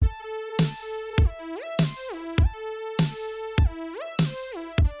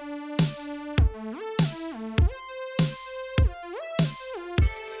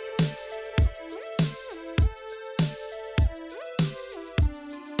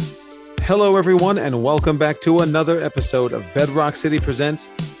Hello, everyone, and welcome back to another episode of Bedrock City Presents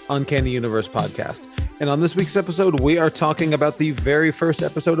Uncanny Universe Podcast. And on this week's episode, we are talking about the very first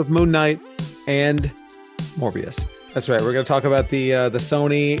episode of Moon Knight and Morbius. That's right. We're going to talk about the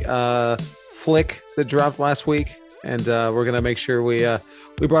Sony flick that dropped last week, and we're going to make sure we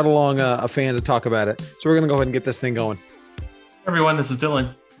brought along a fan to talk about it. So we're going to go ahead and get this thing going. Hey everyone, this is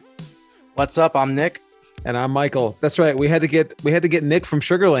Dylan. What's up? I'm Nick. And I'm Michael. That's right. We had to get Nick from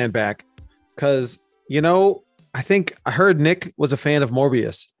Sugarland back because, I think I heard Nick was a fan of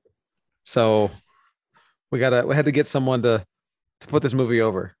Morbius. So we had to get someone to put this movie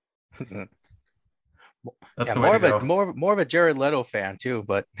over. That's more of a Jared Leto fan too,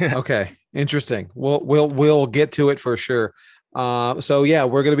 but okay, interesting. We'll get to it for sure. So yeah,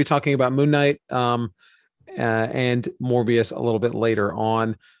 we're going to be talking about Moon Knight and Morbius a little bit later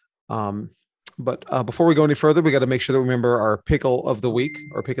on. But before we go any further, we got to make sure that we remember our pick of the week,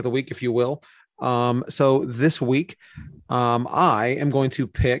 if you will. So this week, I am going to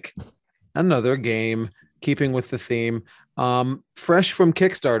pick another game, keeping with the theme. Fresh from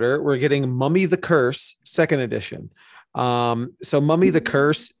Kickstarter, we're getting Mummy the Curse 2nd edition. So Mummy the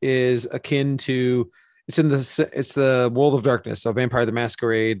Curse is akin to it's the World of Darkness, so Vampire the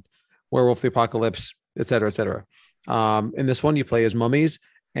Masquerade, Werewolf the Apocalypse, etc., etc. In this one, you play as mummies,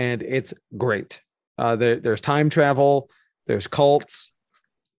 and it's great. There's time travel, there's cults.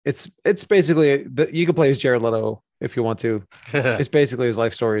 It's basically you can play as Jared Leto if you want to. It's basically his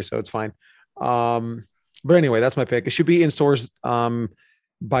life story, so it's fine. But anyway, that's my pick. It should be in stores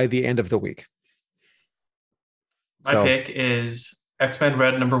by the end of the week. My pick is X-Men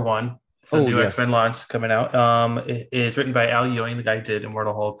Red #1. It's a new X-Men launch coming out. It is written by Al Ewing, the guy who did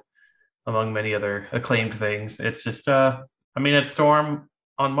Immortal Hulk, among many other acclaimed things. It's just, it's Storm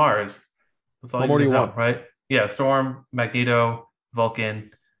on Mars. That's all you want, right? Yeah, Storm, Magneto, Vulcan.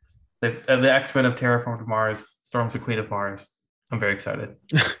 The X-Men have terraformed Mars. Storm's the queen of Mars. I'm very excited.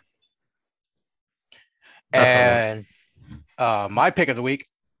 And my pick of the week,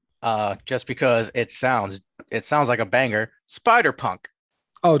 just because it sounds like a banger, Spider-Punk.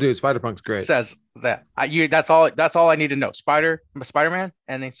 Oh, dude, Spider-Punk's great. Says that that's all I need to know. Spider-Man,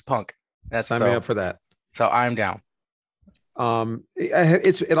 and it's Punk. Sign me up for that. So I'm down.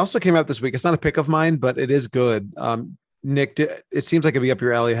 It also came out this week. It's not a pick of mine, but it is good. Nick, it seems like it'd be up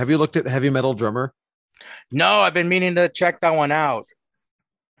your alley. Have you looked at Heavy Metal Drummer? No, I've been meaning to check that one out.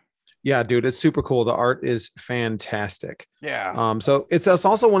 Yeah, dude, it's super cool. The art is fantastic. Yeah. So it's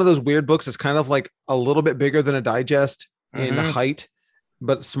also one of those weird books. It's kind of like a little bit bigger than a digest in height,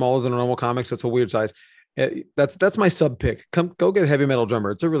 but smaller than a normal comic. So it's a weird size. That's my sub pick. Go get Heavy Metal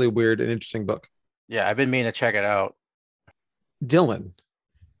Drummer. It's a really weird and interesting book. Yeah, I've been meaning to check it out. Dylan,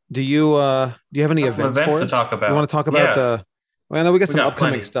 do you have any events for us to talk about? You want to talk about? I know we got some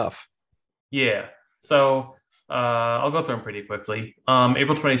upcoming stuff. Yeah. So I'll go through them pretty quickly.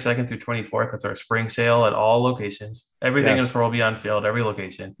 April 22nd through 24th. That's our spring sale at all locations. Everything in the store will be on sale at every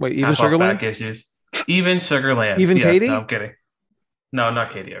location. Wait, even Sugarland? Back issues. Even Sugarland. Even Katie? No, I'm kidding. No, not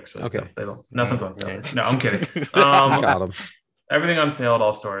Katie, actually. Okay. No, they don't. Nothing's on sale. No, I'm kidding. Got him. Everything on sale at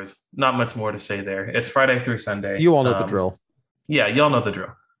all stores. Not much more to say there. It's Friday through Sunday. You all know the drill. Yeah, y'all know the drill.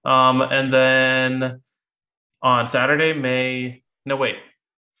 And then on Saturday, Thursday,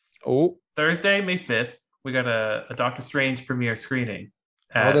 May 5th, we got a Doctor Strange premiere screening.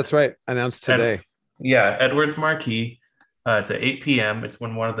 That's right. Announced today. Edwards Marquee. It's at 8 p.m. It's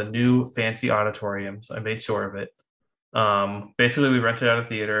one of the new fancy auditoriums. I made sure of it. Basically, we rented out a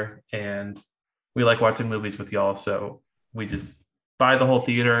theater, and we like watching movies with y'all. So we just buy the whole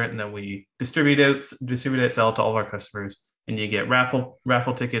theater, and then we distribute it, sell it to all of our customers. And you get raffle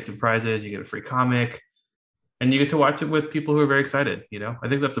tickets and prizes. You get a free comic, and you get to watch it with people who are very excited. I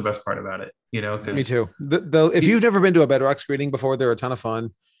think that's the best part about it. Me too. If you've never been to a Bedrock screening before, they're a ton of fun.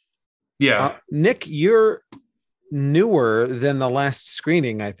 Yeah, Nick, you're newer than the last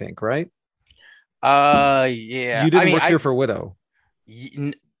screening, I think, right? Yeah. You didn't work here for Widow.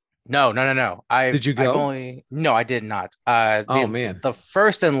 No. Did you go? No, I did not. Man. The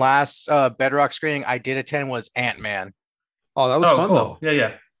first and last Bedrock screening I did attend was Ant-Man. Oh, that was fun cool. though.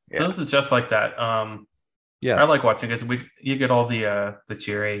 Yeah. So this is just like that. Yes. I like watching because you get all the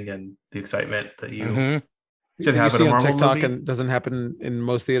cheering and the excitement that you should have in a Marvel TikTok movie. And doesn't happen in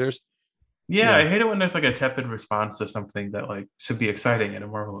most theaters. Yeah, I hate it when there's like a tepid response to something that like should be exciting in a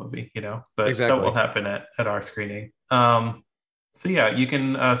Marvel movie, but exactly. That won't happen at our screening. So yeah, you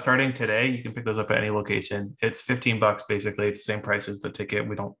can starting today, you can pick those up at any location. It's $15 basically. It's the same price as the ticket.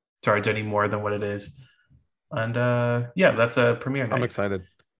 We don't charge any more than what it is. And that's a premiere night. I'm excited.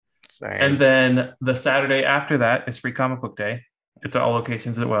 And then the Saturday after that is Free Comic Book Day. It's at all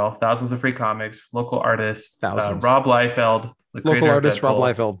locations as well. Thousands of free comics, local artists. Thousands. Rob Liefeld, the Local creator of artist Rob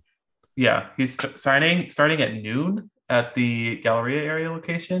Deadpool. Liefeld. Yeah, he's starting at noon at the Galleria area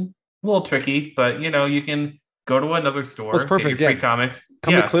location. A little tricky, but you can go to another store, Well, it's perfect. get your free Yeah. comics.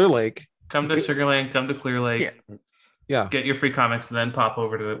 Come to Clear Lake. Come to Sugar Land, come to Clear Lake, Yeah. get your free comics, and then pop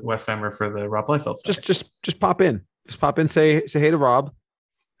over to Westheimer for the Rob Liefeld stuff. Just pop in. Just pop in, say hey to Rob.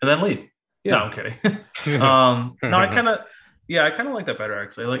 And then leave. Yeah. No, I'm kidding. No, I kind of like that better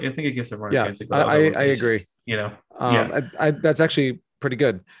actually. Like I think it gives everyone a chance to go. I agree. That's actually pretty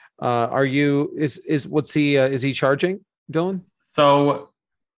good. Is he charging, Dylan? So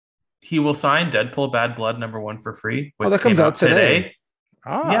he will sign Deadpool Bad Blood #1 for free. Oh, that comes out today.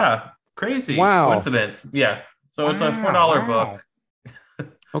 Oh. Yeah, crazy. Wow. Coincidence. Yeah. So it's a $4 book.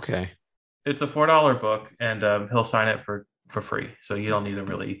 Okay. It's a $4 book, and he'll sign it for free. So you don't need to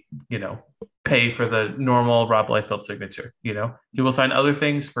really, pay for the normal Rob Liefeld signature. He will sign other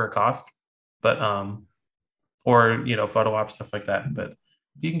things for a cost, but or photo ops, stuff like that. But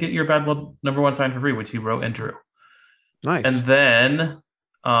you can get your Bad Blood #1 signed for free, which he wrote and drew. Nice. And then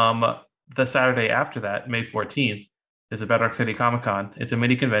the Saturday after that, May 14th, is a Bedrock City Comic Con. It's a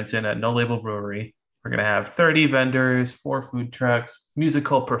mini convention at No Label Brewery. We're going to have 30 vendors, 4 food trucks,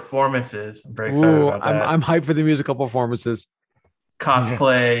 musical performances. I'm very excited about that. I'm hyped for the musical performances.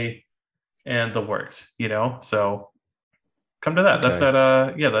 Cosplay and the works, So come to that. Okay. That's at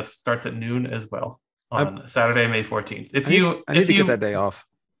that starts at noon as well on Saturday, May 14th. I need to get that day off.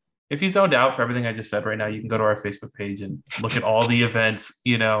 If you zoned out for everything I just said right now, you can go to our Facebook page and look at all the events,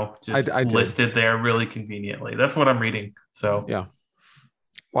 listed there really conveniently. That's what I'm reading. So yeah.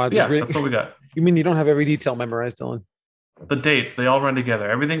 Well, that's what we got. You mean you don't have every detail memorized, Dylan? The dates, they all run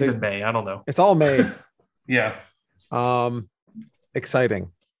together. Everything's in May. I don't know. It's all May. Yeah.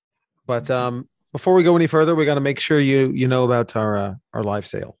 Exciting. But before we go any further, we got to make sure you know about our live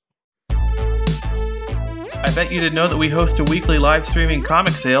sale. I bet you didn't know that we host a weekly live streaming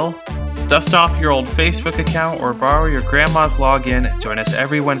comic sale. Dust off your old Facebook account or borrow your grandma's login and join us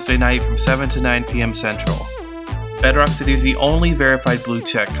every Wednesday night from 7 to 9 p.m. Central. Bedrock City is the only verified blue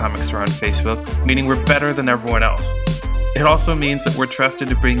check comic store on Facebook, meaning we're better than everyone else. It also means that we're trusted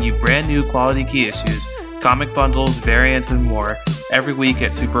to bring you brand new quality key issues, comic bundles, variants, and more every week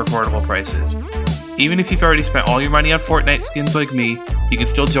at super affordable prices. Even if you've already spent all your money on Fortnite skins like me, you can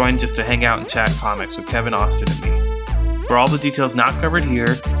still join just to hang out and chat comics with Kevin Austin and me. For all the details not covered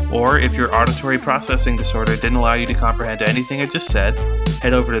here, or if your auditory processing disorder didn't allow you to comprehend anything I just said,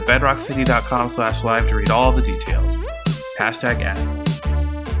 head over to bedrockcity.com/live to read all the details. #ad.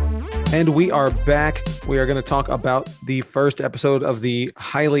 And we are back. We are going to talk about the first episode of the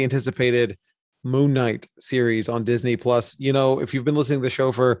highly anticipated Moon Knight series on Disney Plus. If you've been listening to the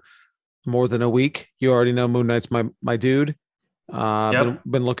show for more than a week, you already know Moon Knight's my dude. Been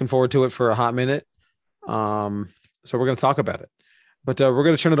looking forward to it for a hot minute. So we're going to talk about it, but we're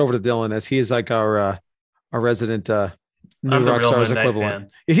going to turn it over to Dylan, as he is like our resident new Rockstar's equivalent.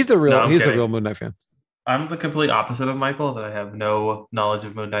 Yeah, he's the real Moon Knight fan. I'm the complete opposite of Michael, that I have no knowledge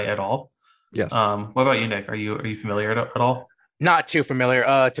of Moon Knight at all. Yes. What about you, Nick? Are you familiar at all? Not too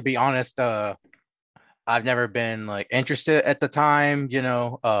familiar. To be honest, I've never been interested at the time,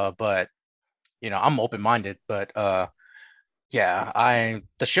 but I'm open-minded, but the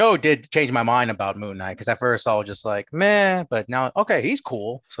show did change my mind about Moon Knight, because at first I was just like, meh, but now, okay, he's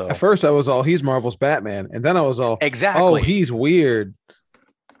cool. So at first I was all, he's Marvel's Batman, and then I was all, exactly, oh, he's weird.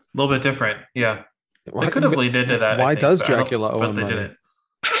 A little bit different, yeah. They could have leaned into that. Why does Dracula owe him money? Didn't.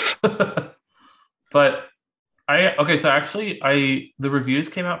 But the reviews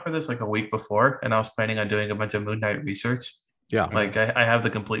came out for this a week before, and I was planning on doing a bunch of Moon Knight research. Yeah. I have the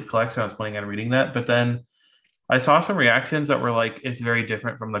complete collection. I was planning on reading that, but then I saw some reactions that were it's very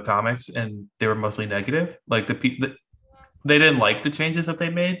different from the comics, and they were mostly negative. They didn't like the changes that they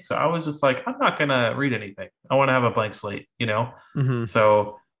made. So I was just like, I'm not going to read anything. I want to have a blank slate, Mm-hmm.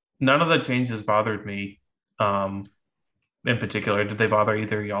 So none of the changes bothered me. In particular, did they bother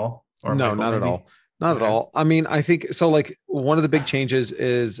either of y'all? Or no, Michael, not maybe? at all. Not at all. I mean, I think so. One of the big changes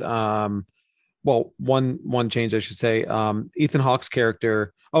is, one change I should say, Ethan Hawke's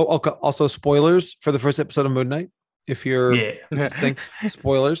character. Oh, okay. Also, spoilers for the first episode of Moon Knight. If you're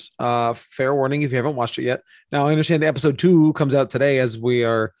spoilers, fair warning if you haven't watched it yet. Now, I understand the episode 2 comes out today as we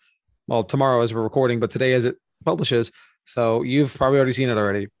are, tomorrow as we're recording, but today as it publishes. So you've probably already seen it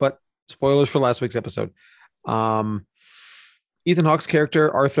already. But spoilers for last week's episode. Ethan Hawke's character,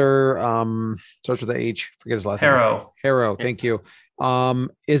 Arthur, starts with the H, forget his last name. Harrow, thank you.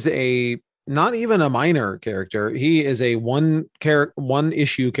 Is not even a minor character. He is a one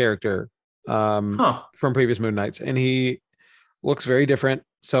issue character from previous Moon Knights. And he looks very different.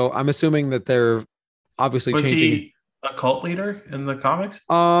 So I'm assuming that they're obviously Was changing. he a cult leader in the comics?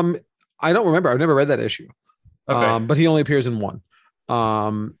 I don't remember. I've never read that issue. Okay, But he only appears in one.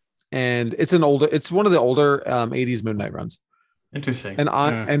 Um, and it's one of the older 80s Moon Knight runs. interesting. And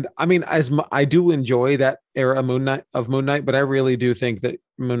I mean, I do enjoy that era of Moon Knight, but I really do think that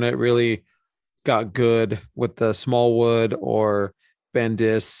Moon Knight really got good with the Smallwood or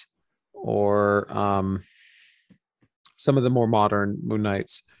Bendis or some of the more modern Moon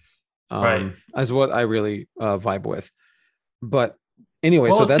Knights, Right. as what I really vibe with. But anyway,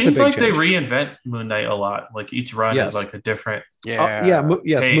 Well, so it that's a seems big like they change. reinvent Moon Knight a lot. Like each run is Yes. like a different Yeah.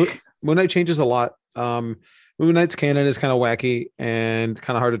 Yes, Moon, take. Moon Knight changes a lot. Moon Knight's canon is kind of wacky and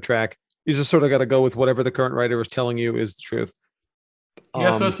kind of hard to track. You just sort of got to go with whatever the current writer is telling you is the truth.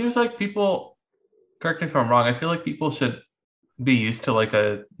 Yeah, so it seems like people, correct me if I'm wrong, I feel like people should be used to like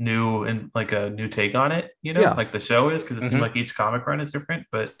a new take on it, Yeah. like the show is, because it seems Mhm. like each comic run is different,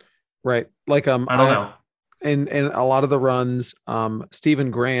 but Right. Like I don't know. in a lot of the runs,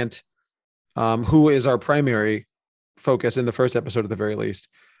 Stephen Grant, who is our primary focus in the first episode at the very least,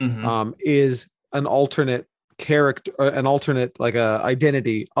 Mhm. is an alternate character, an alternate like a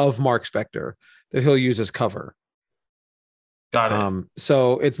identity of Mark Spector that he'll use as cover. Got it.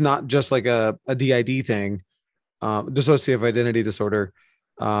 So it's not just like a DID thing, dissociative identity disorder.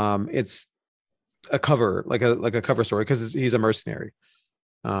 It's a cover, like a cover story because he's a mercenary.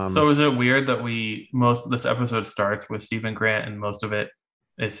 So is it weird that most of this episode starts with Stephen Grant and most of it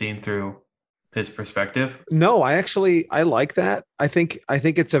is seen through his perspective? No, I like that. I think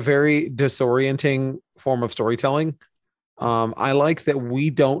it's a very disorienting form of storytelling. I like that we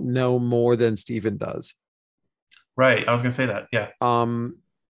don't know more than Steven does. Right. I was gonna say that. Yeah.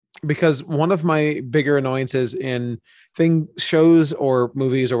 Because one of my bigger annoyances in shows or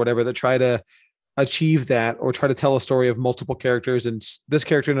movies or whatever that try to achieve that or try to tell a story of multiple characters and this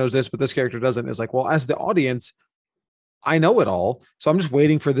character knows this but this character doesn't is like, well, as the audience I know it all, so I'm just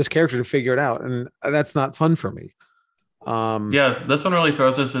waiting for this character to figure it out, and that's not fun for me. Yeah, this one really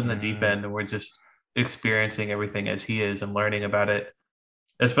throws us in the deep Mm. end and we're just experiencing everything as he is and learning about it,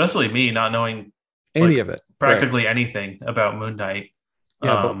 especially me not knowing any like of it, right? practically anything about Moon Knight.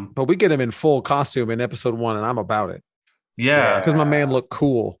 Yeah, Um, but we get him in full costume in episode 1, and I'm about it yeah, because my man looked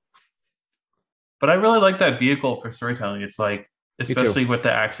cool. but I really like that vehicle for storytelling. It's like, Me too. especially with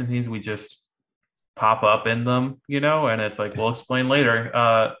the action scenes, we just pop up in them, and it's like we'll explain later.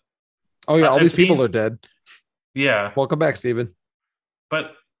 Oh yeah, all I've these people seen- are dead. Yeah, Welcome back, Steven.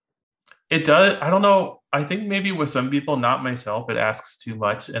 but it does. I don't know. I think maybe with some people, not myself, it asks too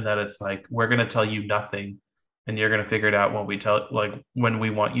much, and that it's like we're gonna tell you nothing, and you're gonna figure it out when we tell, like when we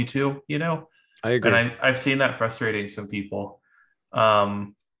want you to, I agree. And I've seen that frustrating some people.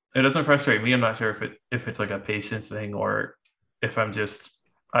 It doesn't frustrate me. I'm not sure if it's like a patience thing or if I'm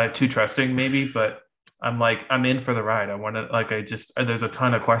too trusting maybe, but I'm like I'm in for the ride. I want to like I just there's a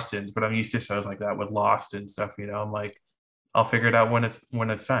ton of questions, but I'm used to shows like that with Lost and stuff. I'm like I'll figure it out when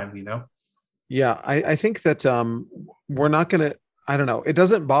it's time. Yeah, I think that we're not gonna. I don't know. It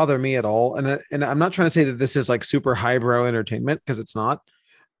doesn't bother me at all, and I'm not trying to say that this is like super highbrow entertainment because it's not,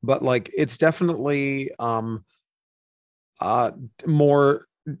 but like it's definitely more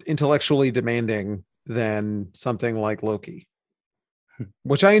intellectually demanding than something like Loki,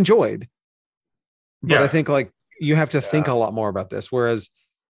 which I enjoyed, but I Yeah. think like you have to think Yeah. a lot more about this. Whereas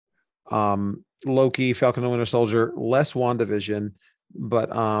Loki, Falcon and Winter Soldier, less WandaVision, but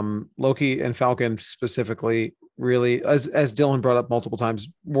Loki and Falcon specifically really, as Dylan brought up multiple times,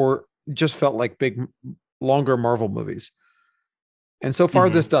 were just felt like big, longer Marvel movies. And so far,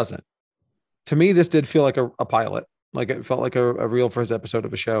 Mhm. this doesn't. To me, this did feel like a pilot. Like it felt like a real first episode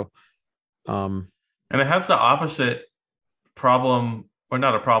of a show. And it has the opposite problem, or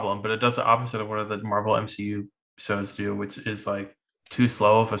not a problem, but it does the opposite of what the Marvel MCU shows do, which is like too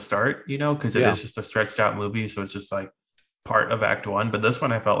slow of a start, because it Yeah. is just a stretched out movie. So it's just like part of Act One. But this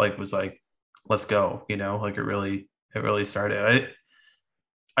one I felt like was like, let's go, like it really started.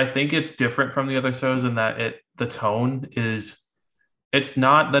 I think it's different from the other shows in that the tone is it's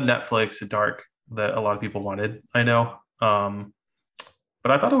not the Netflix dark that a lot of people wanted. I know.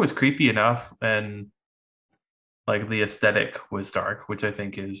 But I thought it was creepy enough and like the aesthetic was dark, which I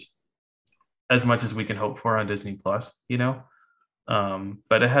think is as much as we can hope for on Disney Plus.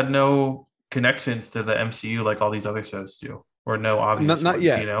 But it had no connections to the MCU like all these other shows do, or no obvious Not ones,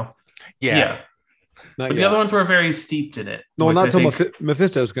 yet. Yeah. Not But the yet. other ones were very steeped in it. No, which not I until think-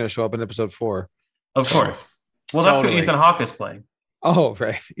 Mephisto's going to show up in episode 4. Of course. Well, that's Totally. what Ethan Hawke is playing. Oh,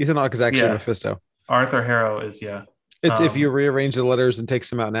 right. Ethan Hawke is actually Yeah. Mephisto. Arthur Harrow is, yeah. It's if you rearrange the letters and takes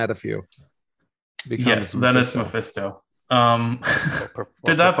them out and add a few. Yes, then it's Mephisto.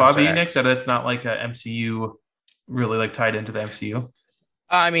 Did that bother you, Nick, that it's not like a MCU really like tied into the MCU?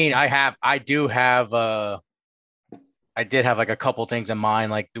 I mean, I did have like a couple things in mind,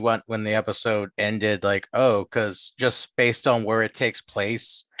 like when the episode ended, like, oh, because just based on where it takes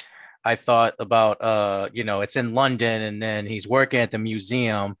place, I thought about, it's in London and then he's working at the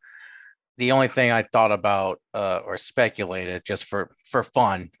museum. The only thing I thought about, or speculated just for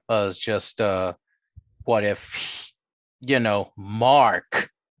fun, was just, what if, Mark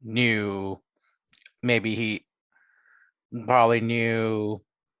knew, maybe he probably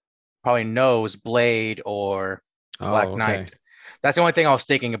knows Blade or Black Knight. That's the only thing I was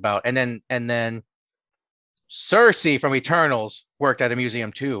thinking about. And then Cersei from Eternals worked at a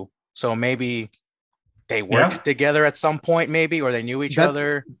museum too. So maybe they worked together at some point, maybe, or they knew each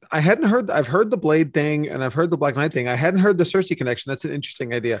other. I've heard the Blade thing and I've heard the Black Knight thing. I hadn't heard the Cersei connection. That's an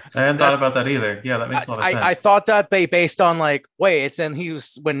interesting idea. I hadn't thought about that either. Yeah, that makes a lot of sense. I thought that based on like, wait,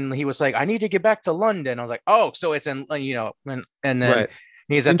 when he was like, I need to get back to London. I was like, oh, so it's in, and then Right.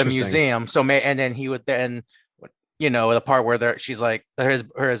 he's at the museum. So and then he would then, the part where she's like,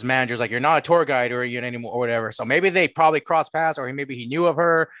 his manager's like, you're not a tour guide or you anymore or whatever. So maybe they probably crossed paths, or maybe he knew of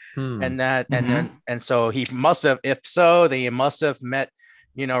her, and that, and so he must have. If so, then he must have met,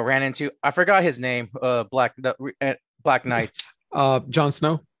 ran into. I forgot his name. Black Knight. Jon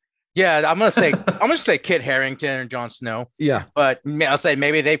Snow. Yeah, I'm gonna say Kit Harington or Jon Snow. Yeah, but I'll say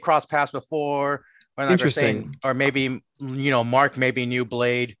maybe they've crossed paths before. Interesting. Or maybe Mark maybe knew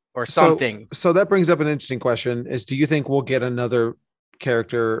Blade or something. So that brings up an interesting question: is do you think we'll get another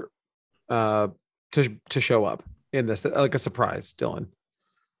character to show up in this, like a surprise, Dylan?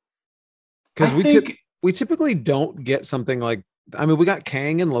 Because we typically don't get something like. I mean, we got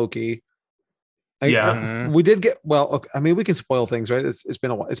Kang and Loki. We did get I mean, we can spoil things, right? It's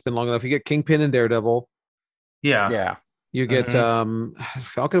been long enough. You get Kingpin and Daredevil. Yeah. You get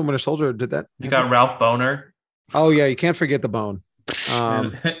Falcon and Winter Soldier. Did that? You got Ralph Boner. Oh yeah, you can't forget the bone.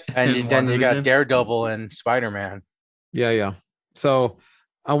 And then you got Daredevil and Spider-Man. Yeah. So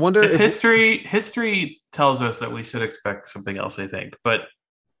I wonder if history tells us that we should expect something else, I think, but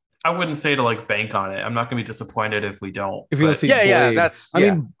I wouldn't say to like bank on it. I'm not going to be disappointed if we don't. If you don't see Blade. I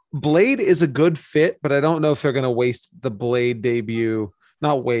mean, Blade is a good fit, but I don't know if they're going to waste the Blade debut.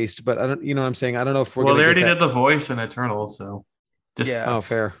 Not waste, but I don't. You know what I'm saying? I don't know if we're. Well, they already did the voice in Eternals, so just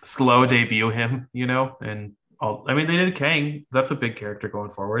fair. Slow debut him, and I mean, they did Kang. That's a big character going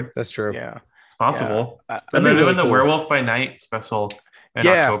forward. That's true. Yeah, it's possible. And they're doing the Werewolf by Night special in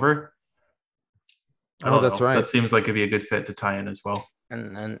October. That's right. That seems like it'd be a good fit to tie in as well.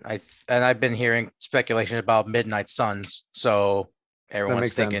 And I've been hearing speculation about Midnight Suns, so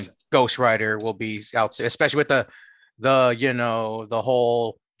everyone's thinking Ghost Rider will be out, especially with the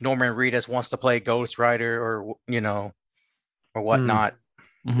whole Norman Reedus wants to play Ghost Rider or whatnot.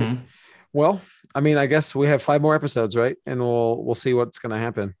 Mm-hmm. Well, I mean, I guess we have 5 more episodes, right? And we'll see what's going to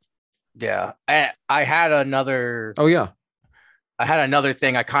happen. Yeah. I had another. Oh yeah. I had another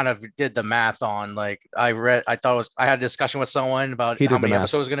thing I kind of did the math on. Like I had a discussion with someone about how many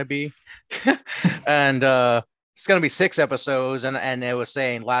episodes going to be. And it's going to be 6 episodes. And it was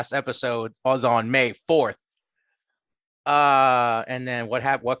saying last episode was on May 4th. And then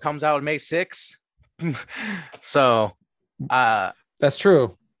what comes out May 6th? So that's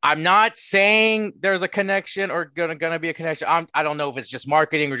true. I'm not saying there's a connection or gonna be a connection. I don't know if it's just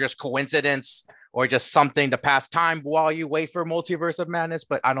marketing or just coincidence or just something to pass time while you wait for Multiverse of Madness,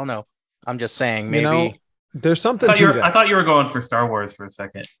 but I don't know. I'm just saying maybe there's something to that. I thought you were going for Star Wars for a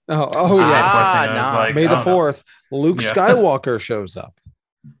second. Oh yeah. May the 4th, Luke Skywalker shows up.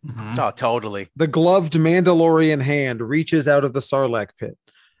 Mm-hmm. Oh, totally. The gloved Mandalorian hand reaches out of the Sarlacc pit.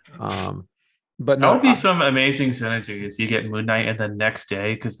 But that would be some amazing synergy if you get Moon Knight and the next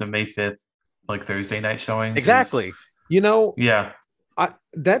day, because the May 5th, like Thursday night showing. Exactly.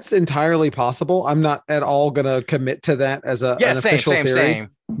 That's entirely possible. I'm not at all going to commit to that as an official theory,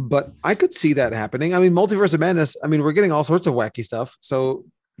 but I could see that happening. I mean, Multiverse of Madness, I mean, we're getting all sorts of wacky stuff. So,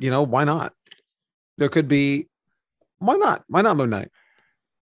 why not? There could be, why not? Why not Moon Knight?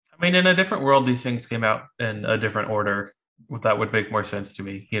 I mean, in a different world, these things came out in a different order. That would make more sense to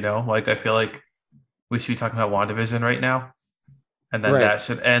me, Like, I feel like we should be talking about WandaVision right now. And then that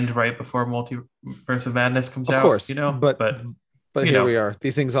should end right before Multiverse of Madness comes out. Of course, But here we are.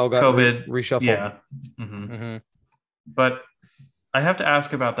 These things all got COVID reshuffled. Yeah. Mm-hmm. Mm-hmm. But I have to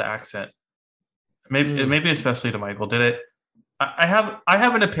ask about the accent. Maybe especially to Michael. Did it? I have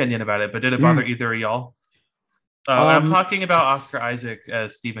an opinion about it, but did it bother either of y'all? I'm talking about Oscar Isaac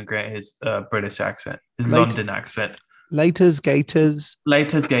as Stephen Grant, his British accent, his London accent. Laters, Gators.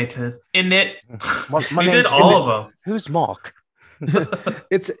 Latest Gators. In it. My We did name's all of Who's Mark? them.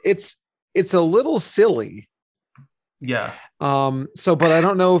 It's a little silly. Yeah. But I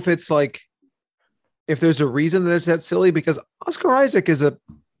don't know if it's like if there's a reason that it's that silly, because Oscar Isaac is a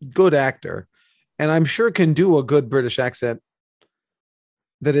good actor and I'm sure can do a good British accent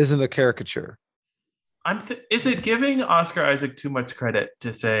that isn't a caricature. Is it giving Oscar Isaac too much credit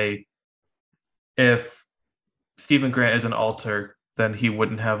to say if Stephen Grant is an alter, then he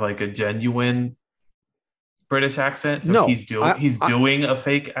wouldn't have like a genuine British accent? So No, he's doing a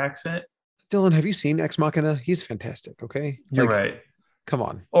fake accent. Dylan, have you seen Ex Machina? He's fantastic. Okay. You're right. Come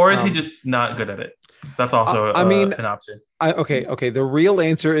on. Or is he just not good at it? That's also an option. Okay. The real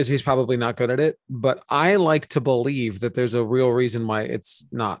answer is he's probably not good at it, but I like to believe that there's a real reason why it's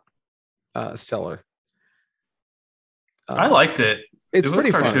not stellar. I liked it. It's it was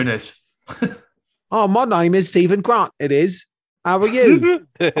pretty cartoonish. Oh, my name is Stephen Grant. It is. How are you?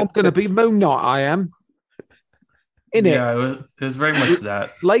 I'm going to be Moon Knight. I am. Yeah, it was very much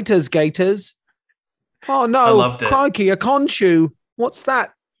that. Laters, Gators. Oh, no. I loved it. Crikey, a conchu. What's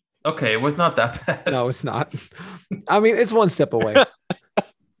that? Okay, it was not that bad. No, it's not. I mean, it's one step away.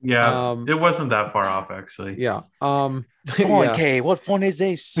 Yeah, it wasn't that far off, actually. Yeah. Crikey, what fun is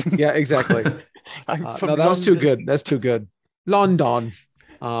this? Yeah, exactly. No, that was too good. That's too good. London.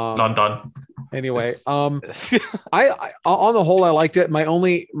 London. Anyway, I on the whole I liked it. My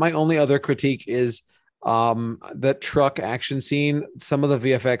only other critique is that truck action scene. Some of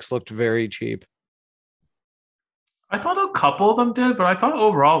the VFX looked very cheap. I thought a couple of them did, but I thought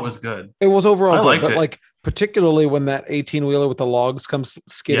overall it was good. It was overall good, liked but it. like particularly when that 18-wheeler with the logs comes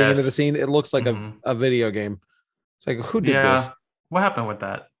skidding into the scene, it looks like a video game. It's like, who did this? What happened with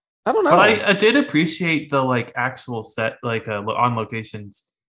that? I don't know. But I did appreciate the like actual set, like on locations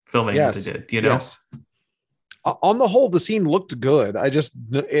filming that they did. You know, yes. On the whole, the scene looked good. I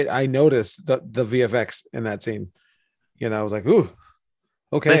noticed the VFX in that scene. You know, I was like, ooh,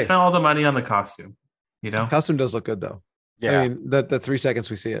 okay. They spent all the money on the costume. You know, costume does look good though. Yeah, I mean, the 3 seconds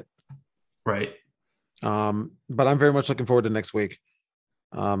we see it, right? But I'm very much looking forward to next week.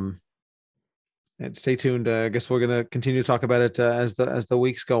 And stay tuned. I guess we're gonna continue to talk about it as the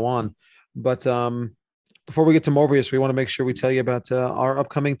weeks go on. But before we get to Morbius, we want to make sure we tell you about our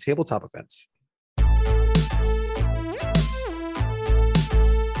upcoming tabletop events.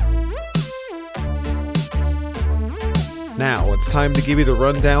 Now it's time to give you the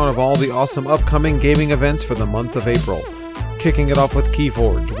rundown of all the awesome upcoming gaming events for the month of April. Kicking it off with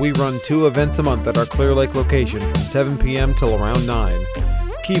Keyforge, we run 2 events a month at our Clear Lake location from 7 p.m. till around 9.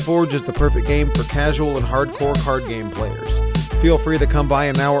 Keyforge is the perfect game for casual and hardcore card game players. Feel free to come by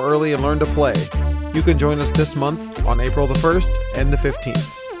an hour early and learn to play. You can join us this month on April the 1st and the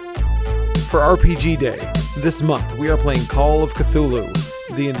 15th. For RPG Day, this month we are playing Call of Cthulhu,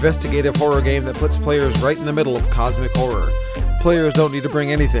 the investigative horror game that puts players right in the middle of cosmic horror. Players don't need to bring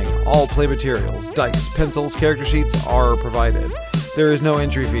anything. All play materials, dice, pencils, character sheets are provided. There is no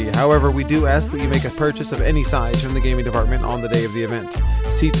entry fee. However, we do ask that you make a purchase of any size from the gaming department on the day of the event.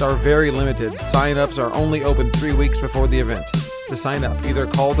 Seats are very limited. Sign-ups are only open 3 weeks before the event. To sign up, either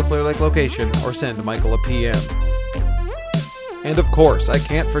call the Clear Lake location or send Michael a PM. And of course, I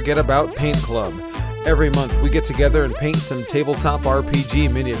can't forget about Paint Club. Every month, we get together and paint some tabletop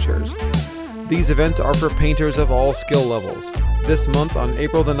RPG miniatures. These events are for painters of all skill levels. This month, on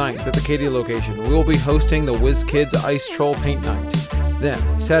April the 9th at the Katy location, we will be hosting the WizKids Ice Troll Paint Night.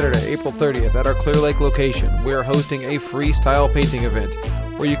 Then, Saturday, April 30th at our Clear Lake location, we are hosting a freestyle painting event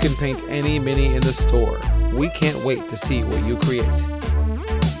where you can paint any mini in the store. We can't wait to see what you create.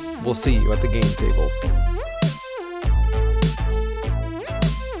 We'll see you at the game tables.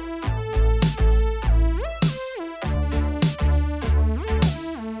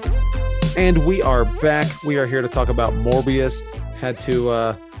 And we are back. We are here to talk about Morbius. Had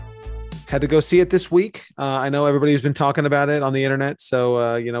to go see it this week. I know everybody's been talking about it on the internet.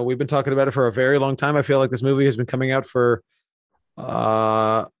 So, we've been talking about it for a very long time. I feel like this movie has been coming out for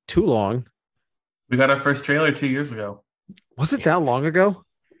too long. We got our first trailer 2 years ago. Was it that long ago?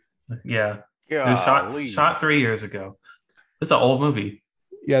 Yeah. It was shot 3 years ago. It's an old movie.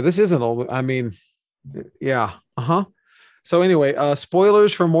 Yeah, this is an old. I mean, yeah. So anyway,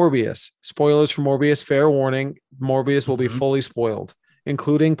 spoilers for Morbius. Fair warning: Morbius will be fully spoiled,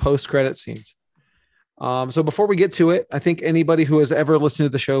 including post-credit scenes. So before we get to it, I think anybody who has ever listened to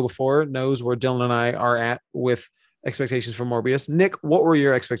the show before knows where Dylan and I are at with expectations for Morbius. Nick, what were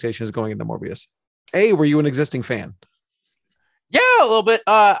your expectations going into Morbius? Were you an existing fan? Yeah, a little bit.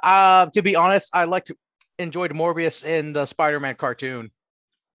 To be honest, I enjoyed Morbius in the Spider-Man cartoon.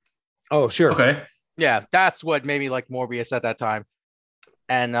 Oh, sure. Okay. Yeah, that's what made me like Morbius at that time.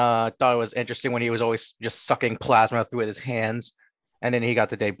 And thought it was interesting when he was always just sucking plasma through his hands. And then he got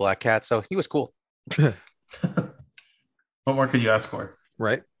to date Black Cat. So he was cool. What more could you ask for?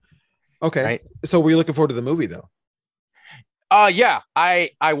 Right. Okay. Right. So were you looking forward to the movie though? Yeah, I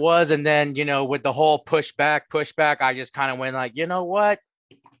was, and then with the whole pushback, I just kind of went like, you know what?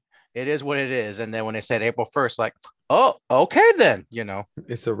 It is what it is. And then when they said April 1st, like, oh, okay then,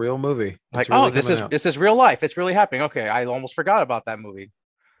 It's a real movie. like, It's really oh, this coming is out. this is real life. It's really happening. Okay, I almost forgot about that movie.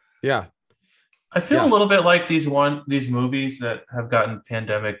 Yeah. I feel Yeah. a little bit like these movies that have gotten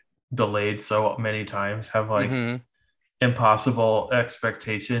pandemic delayed so many times have like Mhm. impossible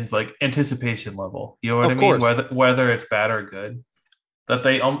expectations, like anticipation level. You know what Of I mean? course. Whether it's bad or good, that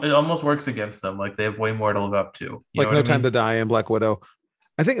it almost works against them. Like they have way more to live up to. You know Like what No I Time mean? to Die and Black Widow.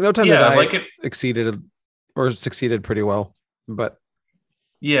 I think No Time to Yeah, Die like it. exceeded or succeeded pretty well. But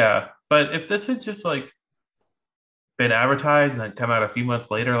Yeah, but if this had just like been advertised and then come out a few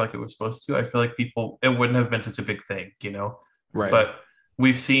months later, like it was supposed to, I feel like it wouldn't have been such a big thing, you know. right. But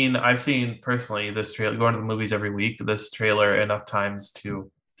I've seen personally this trailer going to the movies every week. This trailer enough times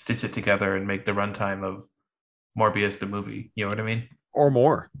to stitch it together and make the runtime of Morbius the movie. You know what I mean? Or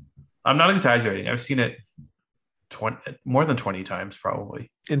more I'm not exaggerating. I've seen it 20, more than 20 times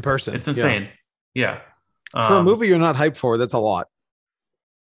probably. in person. It's insane. Yeah. For a movie you're not hyped for, that's a lot.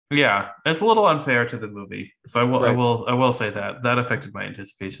 Yeah, it's a little unfair to the movie. So Right. I will say that affected my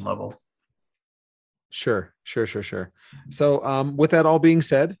anticipation level. Sure. So with that all being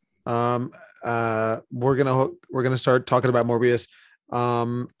said, we're gonna start talking about Morbius.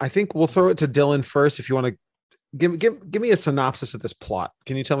 I think we'll throw it to Dylan first if you want to give me a synopsis of this plot.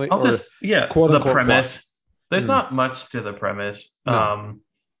 Can you tell me? I'll just quote the unquote premise. There's Hmm. not much to the premise. No.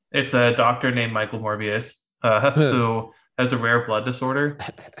 It's a doctor named Michael Morbius who has a rare blood disorder,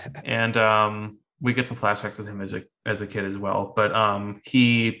 and we get some flashbacks with him as a kid as well. But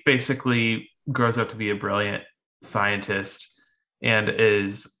he basically grows up to be a brilliant scientist, and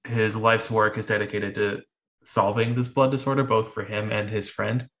his life's work is dedicated to solving this blood disorder, both for him and his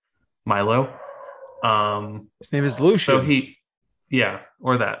friend Milo. His name is Lucian. So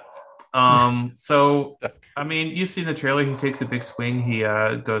or that. So I mean, you've seen the trailer. He takes a big swing. He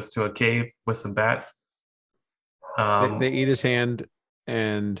goes to a cave with some bats. They eat his hand,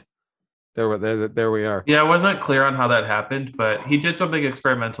 and there we are. Yeah, I wasn't clear on how that happened, but he did something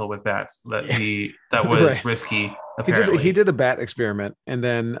experimental with bats that was Right. risky. Apparently, He did a bat experiment, and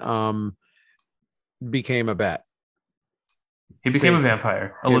then became a bat. He became a Basically.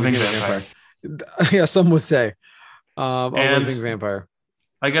 vampire, a Yeah, living became a vampire. Yeah, some would say a And living vampire.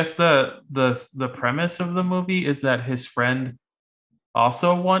 I guess the premise of the movie is that his friend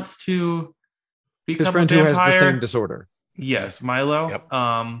also wants to become His friend a who vampire. has the same disorder. Yes, Milo. Yep.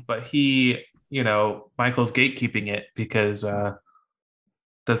 But he, Michael's gatekeeping it because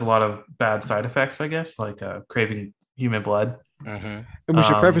there's a lot of bad side effects, I guess, like craving human blood. Mhm. And we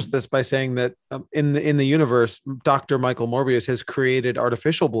should preface Um, this by saying that in the universe, Dr. Michael Morbius has created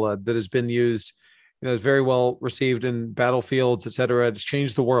artificial blood that has been used, is very well received in battlefields, etc. It's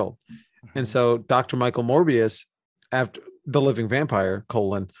changed the world. And so Dr. Michael Morbius, after the living vampire,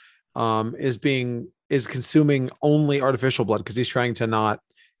 is consuming only artificial blood because he's trying to not,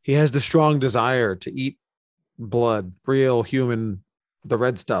 he has the strong desire to eat blood, real human, the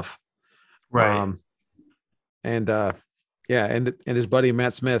red stuff. right. And and his buddy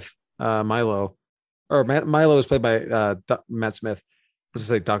Matt Smith, Milo, or Milo is played by Matt Smith. Let's just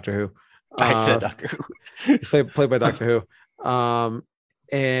say Doctor Who. I said Doctor Who. He's played by Doctor Who.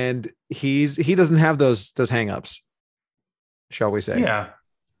 And he doesn't have those hangups, shall we say? Yeah.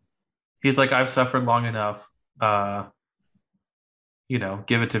 He's like, I've suffered long enough.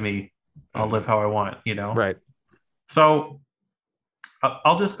 Give it to me. I'll live how I want, Right. So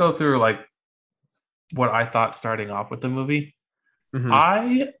I'll just go through like what I thought starting off with the movie. Mhm.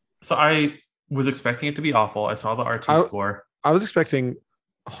 I was expecting it to be awful. I saw the R2 score. I was expecting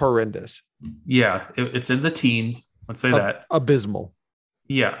horrendous. Yeah, it's in the teens. Let's say that. Abysmal.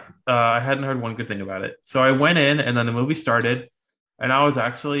 Yeah, I hadn't heard one good thing about it. So I went in, and then the movie started, and I was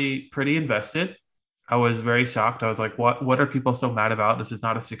actually pretty invested. I was very shocked. I was like, "What are people so mad about? This is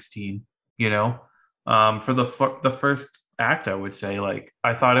not a 16." For the first act, I would say, like,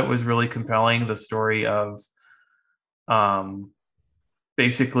 I thought it was really compelling. The story of,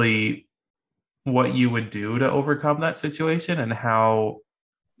 basically what you would do to overcome that situation and how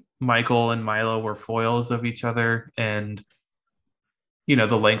Michael and Milo were foils of each other, and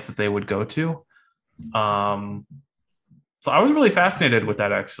the lengths that they would go to. So I was really fascinated with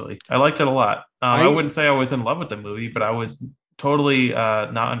that. Actually, I liked it a lot. I wouldn't say I was in love with the movie, but I was totally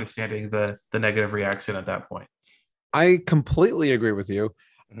not understanding the negative reaction at that point. I completely agree with you.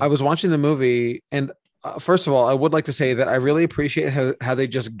 I was watching the movie, and first of all, I would like to say that I really appreciate how they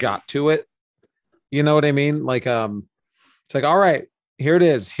just got to it. You know what I mean? Like, it's like, all right, here it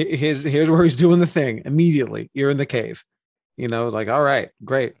is. Here's where he's doing the thing immediately. You're in the cave. You know, like, all right,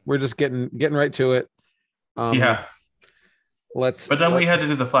 great. We're just getting right to it. Yeah. But then we had to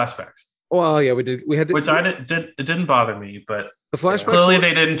do the flashbacks. Well, yeah, we did. We had to, which it didn't bother me, but the flashbacks. Clearly,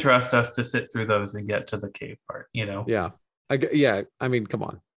 they didn't trust us to sit through those and get to the cave part. You know? Yeah, I mean, come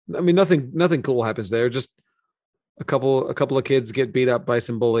on. I mean, nothing cool happens there. Just a couple of kids get beat up by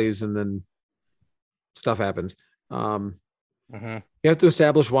some bullies, and then stuff happens. You have to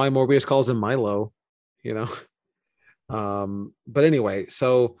establish why Morbius calls him Milo. You know. But anyway,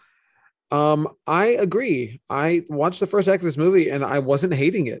 so. I agree. I watched the first act of this movie and I wasn't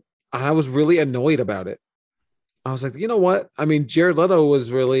hating it. I was really annoyed about it. I was like, you know what? I mean, Jared Leto was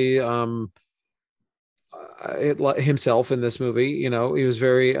really himself in this movie. You know, he was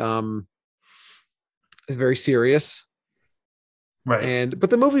very serious. Right.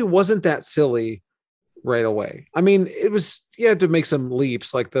 But the movie wasn't that silly right away. I mean, it was, you had to make some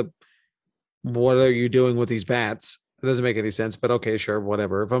leaps, like what are you doing with these bats? It doesn't make any sense, but okay, sure,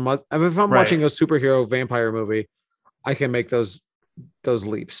 whatever. If I'm watching a superhero vampire movie, I can make those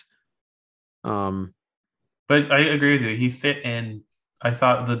leaps. But I agree with you. He fit in. I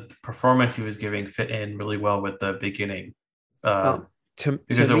thought the performance he was giving fit in really well with the beginning, because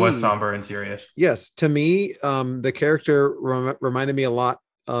it was somber and serious. Yes, to me, the character reminded me a lot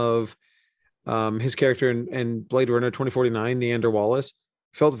of his character in Blade Runner 2049, Neander Wallace.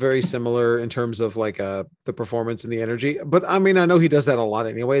 Felt very similar in terms of like the performance and the energy. But I mean, I know he does that a lot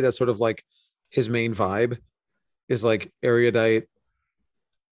anyway. That's sort of like his main vibe is like erudite,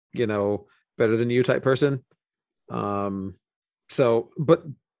 you know, better than you type person. So, but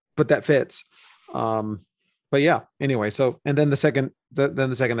that fits. But yeah, anyway, so, and then the second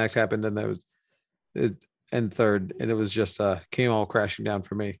act happened, and and third, and it was just came all crashing down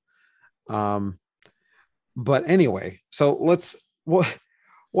for me. But anyway, so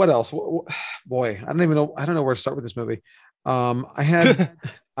what else? Boy, I don't know where to start with this movie. Well,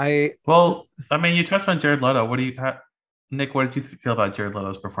 I mean, you touched on Jared Leto. Nick, what did you feel about Jared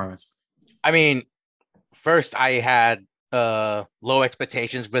Leto's performance? I mean, first I had low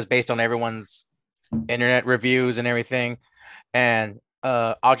expectations, was based on everyone's internet reviews and everything. And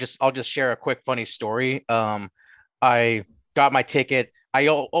I'll just share a quick funny story. I got my ticket. I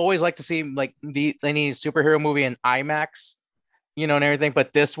always like to see like any superhero movie in IMAX, you know, and everything.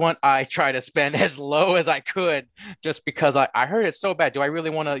 But this one, I try to spend as low as I could, just because I heard it's so bad. Do I really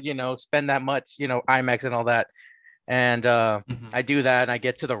want to, you know, spend that much, you know, IMAX and all that? And I do that, and I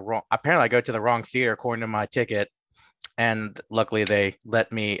go to the wrong theater according to my ticket. And luckily they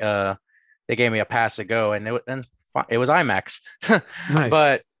let me, they gave me a pass to go, and it was IMAX. Nice.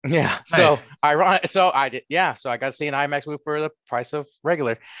 But yeah, nice. So I did. Yeah. So I got to see an IMAX movie for the price of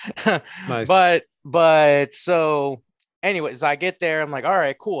regular. Nice. But so anyways, I get there, I'm like, all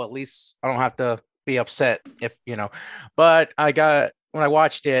right, cool. At least I don't have to be upset if, you know, but when I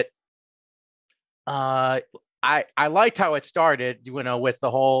watched it, I liked how it started, you know, with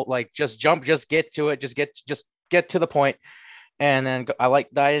the whole, like, just get to it, just get to the point. And then I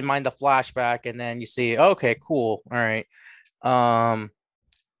didn't mind the flashback, and then you see, okay, cool. All right.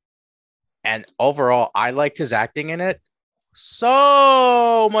 And overall, I liked his acting in it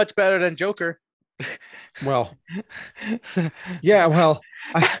so much better than Joker. Well, yeah, well,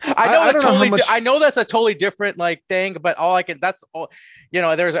 I know that's a totally different like thing, but that's all, you know,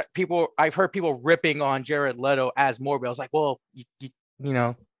 I've heard people ripping on Jared Leto as Morbius. I was like, well, you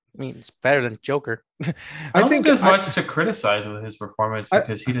know, I mean, it's better than Joker. I don't think there's much to criticize with his performance,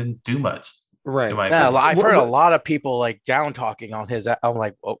 because he didn't do much. Right. Yeah, I've heard a lot of people like down talking on his. I'm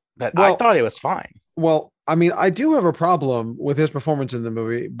like, I thought it was fine. Well, I mean, I do have a problem with his performance in the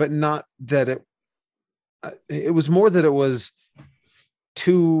movie, but not that it was more that it was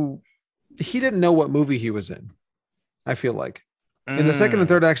he didn't know what movie he was in. I feel like in the second and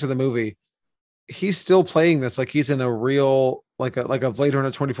third acts of the movie, he's still playing this like he's in a real, like a Blade Runner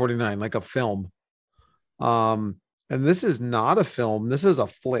 2049, like a film. And this is not a film. This is a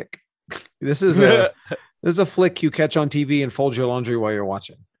flick. This is a flick you catch on TV and fold your laundry while you're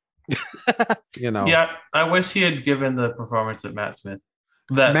watching. You know. Yeah, I wish he had given the performance of Matt Smith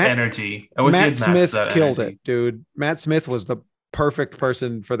energy. I wish Matt Smith killed it, dude. Matt Smith was the perfect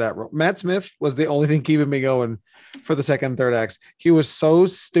person for that role. Matt Smith was the only thing keeping me going for the second and third acts. He was so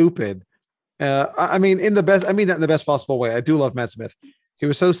stupid. I mean that in the best possible way. I do love Matt Smith. He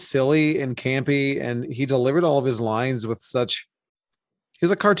was so silly and campy, and he delivered all of his lines with such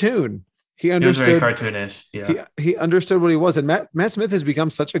He's a cartoon. He He was very understood. cartoonish. Yeah. He understood what he was, and Matt Smith has become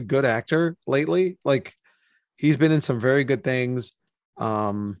such a good actor lately. Like he's been in some very good things.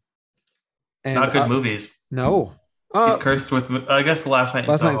 Um, and Not good movies. no, He's cursed with, I guess, The Last Night in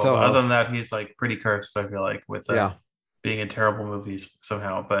Last Night in Soho. But other Soho. than that, he's like pretty cursed. I feel like with Yeah, being in terrible movies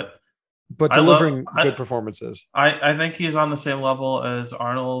somehow. But but I love. delivering good performances. I think he's on the same level as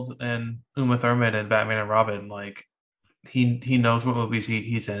Arnold and Uma Thurman and Batman and Robin. Like he knows what movies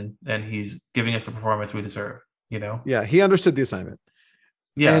he's in, and he's giving us a performance we deserve. You know? Yeah, he understood the assignment,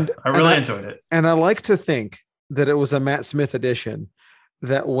 Yeah, and I really enjoyed it. and I like to think that it was a Matt Smith edition.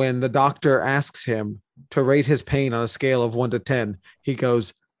 That when the doctor asks him to rate his pain on a scale of 1 to 10, he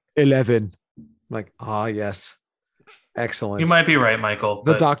goes 11. I'm like, yes, excellent. You might be right, Michael.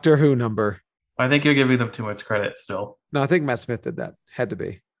 The But Doctor Who number. I think you're giving them too much credit still. No, I think Matt Smith did that. Had to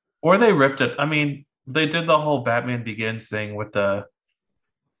be. Or they ripped it. I mean, they did the whole Batman Begins thing with the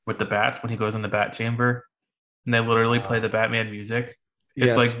bats when he goes in the bat chamber, and they literally play the Batman music.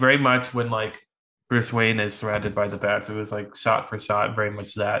 It's Yes. like very much when like Bruce Wayne is surrounded by the bats. It was like shot for shot, very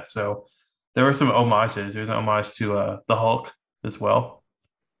much that. So there were some homages. There was an homage to the Hulk as well.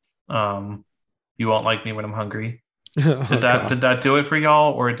 You won't like me when I'm hungry. Did that do it for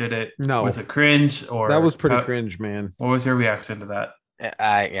y'all, or did it? No. Was it cringe? Or That was pretty cringe, man. What was your reaction to that?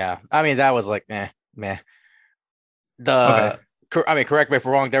 Yeah. I mean, that was like meh. Okay. I mean, correct me if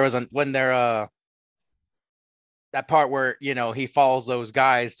I'm wrong. There was when they're that part where he follows those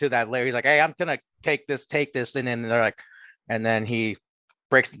guys to that lair. He's like, "Hey, I'm gonna take this," and then they're like, and then he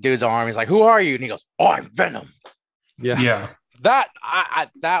breaks the dude's arm. He's like, "Who are you?" And he goes, "Oh, I'm Venom." Yeah.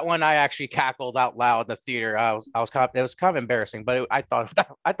 That one I actually cackled out loud in the theater. It was kind of embarrassing, but I thought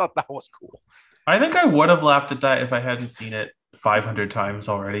that was cool. I think I would have laughed at that if I hadn't seen it 500 times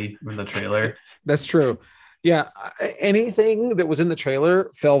already in the trailer. That's true. Yeah, anything that was in the trailer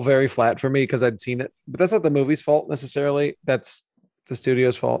fell very flat for me because I'd seen it, but that's not the movie's fault necessarily. That's the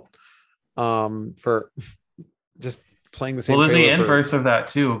studio's fault for just playing the same. Well, there's the inverse of that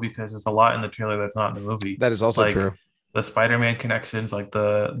too, because there's a lot in the trailer that's not in the movie. That is also true. The Spider-Man connections, like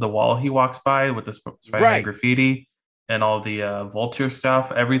the wall he walks by with the Spider-Man graffiti and all the Vulture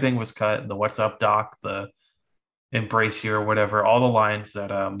stuff, everything was cut. The "What's Up, Doc," the "Embrace You" or whatever, all the lines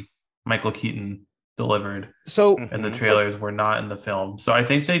that Michael Keaton delivered in the trailers were not in the film. So I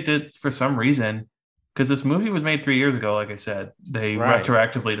think they did, for some reason, because this movie was made 3 years ago, like I said, they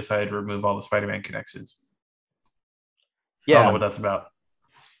retroactively decided to remove all the Spider-Man connections. Yeah. I don't know what that's about.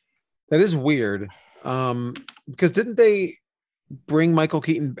 That is weird. Because didn't they bring Michael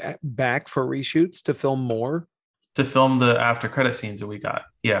Keaton back for reshoots to film more? To film the after credit scenes that we got.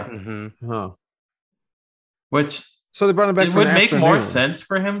 Yeah. Huh. Which... So they brought him back. It would make more sense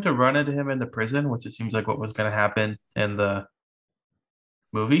for him to run into him into prison, which it seems like what was going to happen in the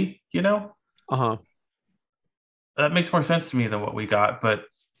movie. That makes more sense to me than what we got. But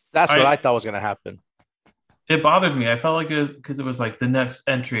that's what I thought was going to happen. It bothered me. I felt like it because it was like the next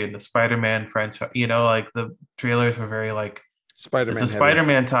entry in the Spider-Man franchise. Like the trailers were very like Spider-Man. It's a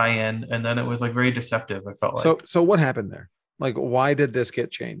Spider-Man tie-in, and then it was like very deceptive. I felt like. So what happened there? Like, why did this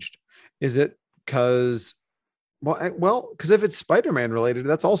get changed? Is it because? Well, because if it's Spider-Man related,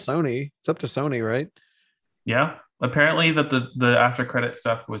 that's all Sony. It's up to Sony, right? Yeah. Apparently that the after credit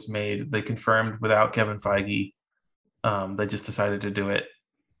stuff was made. They confirmed without Kevin Feige. They just decided to do it.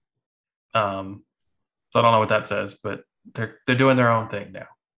 So I don't know what that says, but they're doing their own thing now,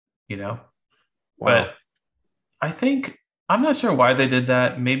 Wow. But I think I'm not sure why they did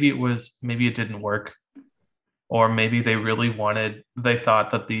that. Maybe it didn't work. Or maybe they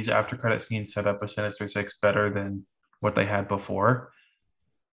thought that these after credit scenes set up a Sinister Six better than what they had before.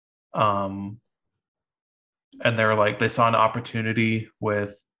 And they were like, they saw an opportunity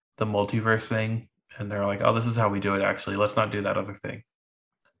with the multiverse thing. And they're like, oh, this is how we do it. Actually, let's not do that other thing.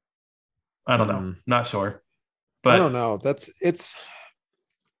 I don't know. Not sure. But I don't know.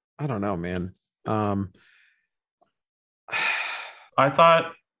 I don't know, man. I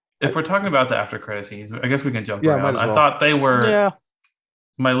thought, if we're talking about the after credit scenes, I guess we can jump around. Well. I thought they were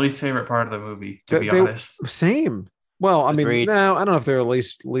my least favorite part of the movie, to be honest. Same. Well, I mean, no, I don't know if they're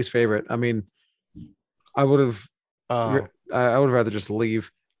least favorite. I mean, I would have rather just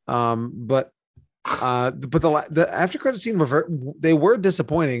leave. But the after credit scene they were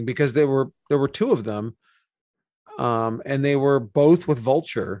disappointing because there were two of them, and they were both with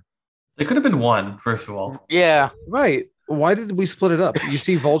Vulture. They could have been one, first of all. Yeah, right. Why did we split it up? You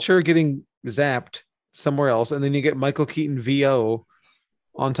see Vulture getting zapped somewhere else, and then you get Michael Keaton VO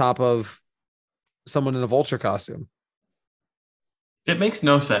on top of someone in a Vulture costume. It makes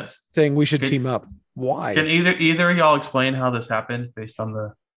no sense. Saying we should team up. Why? Can either of y'all explain how this happened based on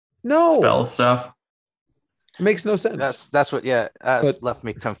the No, spell stuff? it makes no sense. That's what, yeah, But that's left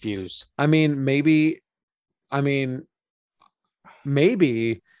me confused. I mean, maybe, I mean,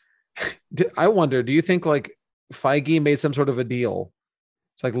 maybe I wonder, do you think like Feige made some sort of a deal?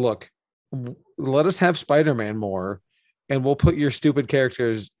 It's like, look, let us have Spider-Man more, and we'll put your stupid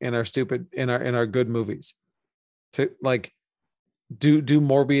characters in our stupid in our good movies. To like do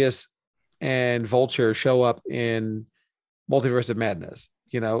Morbius and Vulture show up in Multiverse of Madness,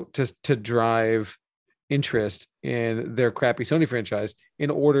 to drive interest in their crappy Sony franchise in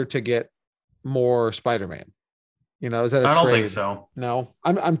order to get more Spider-Man. Is that a I don't think trade? so. No,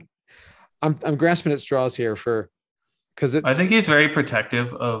 I'm grasping at straws here because I it's think he's very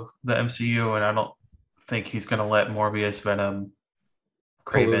protective of the MCU, and I don't think he's going to let Morbius, Venom,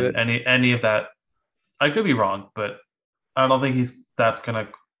 Craven, polluted. any of that. I could be wrong, but I don't think that's going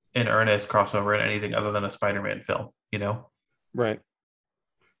to in earnest crossover in anything other than a Spider-Man film. Right.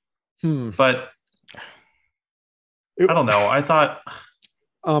 But I don't know. I thought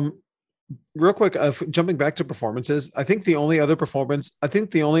real quick, jumping back to performances, I think the only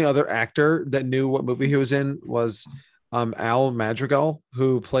other actor that knew what movie he was in was Al Madrigal,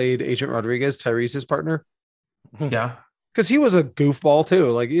 who played Agent Rodriguez, Tyrese's partner. Yeah. Because he was a goofball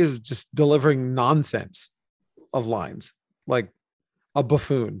too. Like, he was just delivering nonsense of lines, like a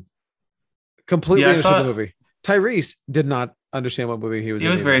buffoon. Completely understood the movie. Tyrese did not understand what movie he was in.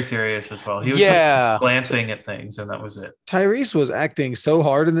 He was very serious as well. He was just glancing at things, and that was it. Tyrese was acting so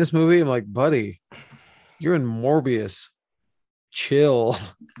hard in this movie. I'm like, buddy, you're in Morbius. Chill.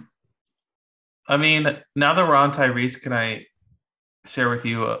 I mean, now that we're on Tyrese, can I share with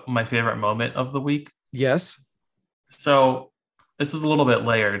you my favorite moment of the week? Yes. So this is a little bit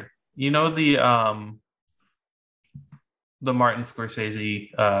layered. The Martin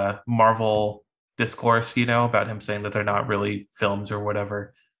Scorsese Marvel discourse, about him saying that they're not really films or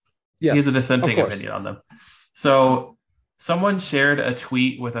whatever. Yes, he has a dissenting opinion on them. So someone shared a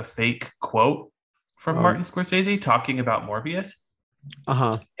tweet with a fake quote from Martin Scorsese talking about Morbius.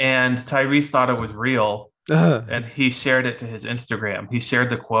 And Tyrese thought it was real, and he shared it to his Instagram. He shared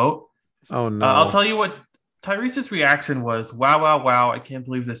the quote. Oh no! I'll tell you what Tyrese's reaction was. Wow, wow, wow! I can't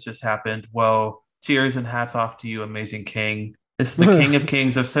believe this just happened. Whoa! Cheers and hats off to you, amazing king. This is the king of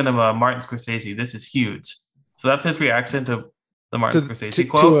kings of cinema, Martin Scorsese. This is huge. So that's his reaction to the Martin Scorsese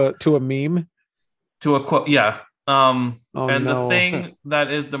quote. To a meme? To a quote, yeah. The thing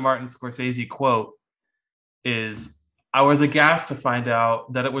that is the Martin Scorsese quote is, I was aghast to find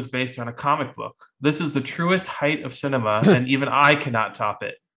out that it was based on a comic book. This is the truest height of cinema, and even I cannot top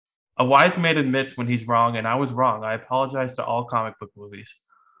it. A wise man admits when he's wrong, and I was wrong. I apologize to all comic book movies.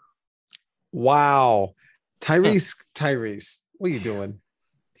 Wow. Tyrese, what are you doing?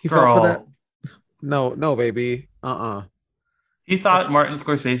 He fell for that? No, baby. He thought Martin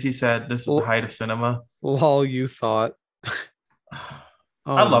Scorsese said this is the height of cinema. Lol, you thought.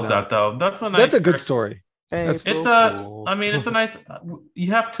 I love that though. That's a good story. It's a nice.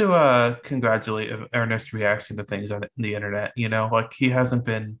 You have to congratulate Ernest reaction to things on the internet. Like, he hasn't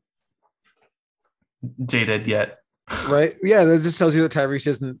been jaded yet. Right? Yeah, that just tells you that Tyrese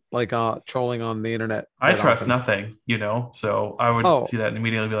isn't like trolling on the internet. I trust nothing, so I would see that and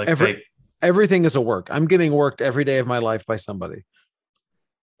immediately be like, everything is a work. I'm getting worked every day of my life by somebody.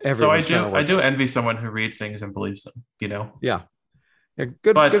 Everyone's so I do envy someone who reads things and believes them. Yeah.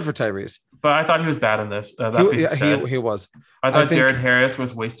 Good for Tyrese. But I thought he was bad in this. He was. I thought Jared Harris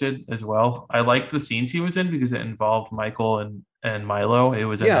was wasted as well. I liked the scenes he was in because it involved Michael and Milo. It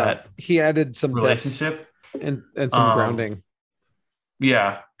was in that he added some relationship and some grounding.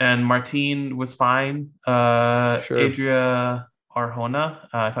 Yeah, and Martine was fine. Adria Arjona,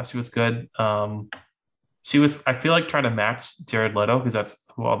 I thought she was good. She was, I feel like, trying to match Jared Leto because that's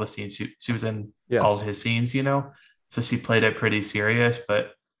who all the scenes she was in. Yes. All of his scenes, so she played it pretty serious,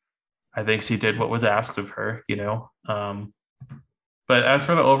 but I think she did what was asked of her, but as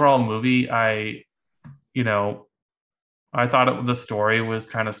for the overall movie, I thought the story was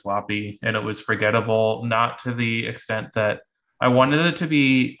kind of sloppy and it was forgettable, not to the extent that I wanted it to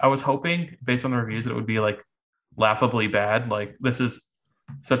be. I was hoping, based on the reviews, that it would be like laughably bad. Like, this is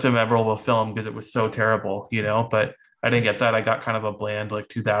such a memorable film because it was so terrible, but I didn't get that. I got kind of a bland, like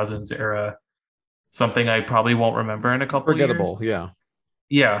 2000s era, something I probably won't remember in a couple forgettable years.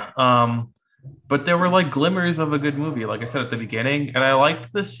 Yeah. Yeah. But there were like glimmers of a good movie, like I said at the beginning. And I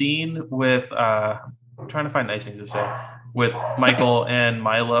liked the scene with I'm trying to find nice things to say, with Michael and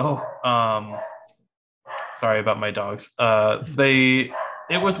Milo. Sorry about my dogs. It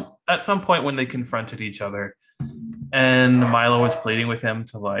was at some point when they confronted each other and Milo was pleading with him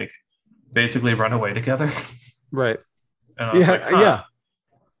to like basically run away together. Right. And I was like, Yeah. Yeah.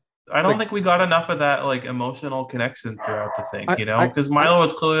 I It's don't like, think we got enough of that like emotional connection throughout the thing, you know? I, Because I Milo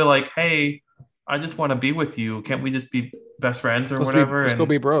was clearly like, "Hey, I just want to be with you. Can't we just be best friends or whatever?" let's go And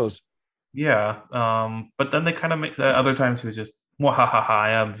be bros. yeah, but then they kind of make the other times he was just, "Well, ha ha ha, I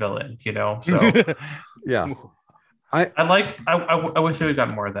am villain," you know? So Yeah. I, I wish they had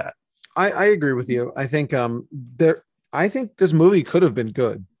gotten more of that. I agree with you. I think I think this movie could have been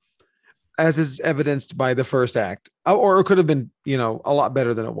good, as is evidenced by the first act. Or it could have been, a lot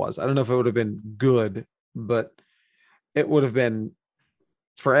better than it was. I don't know if it would have been good, but it would have been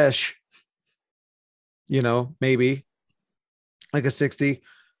fresh, maybe like a 60,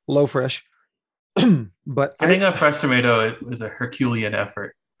 low fresh. But Getting a fresh tomato is a Herculean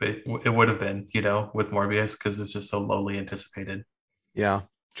effort, but it would have been, you know, with Morbius because it's just so lowly anticipated. Yeah,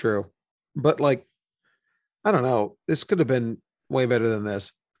 true. But like, I don't know. This could have been way better than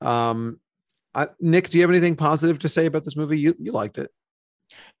this. Um, Nick, do you have anything positive to say about this movie? You liked it.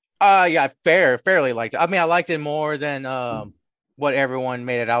 Yeah, fairly liked it. I mean, I liked it more than what everyone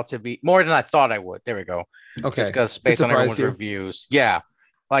made it out to be, more than I thought I would. There we go. Just Okay. because It based on surprised everyone's you. reviews. Yeah.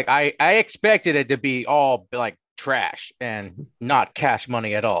 Like I expected it to be all like trash and not cash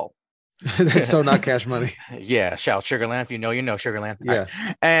money at all. That's so not cash money. Yeah, shout Sugarland. If you know, you know Sugarland. All Yeah.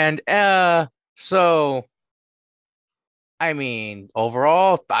 right. And so I mean,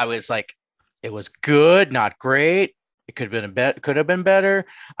 overall, I was like, it was good, not great. It could have been better.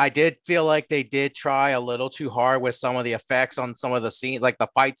 I did feel like they did try a little too hard with some of the effects on some of the scenes, like the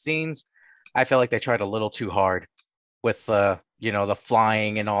fight scenes. I feel like they tried a little too hard with the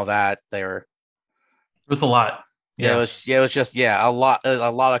flying and all that. It was a lot. Yeah. It was just a lot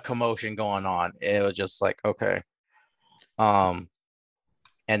of commotion going on. It was just like okay. Um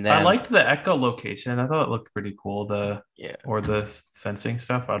and I then liked the echolocation. I thought it looked pretty cool. yeah. Or the sensing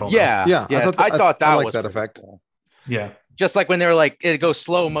stuff. I don't know. Yeah, Yeah. yeah. I thought I that like was that pretty effect. cool. Yeah. Just like when they're like it goes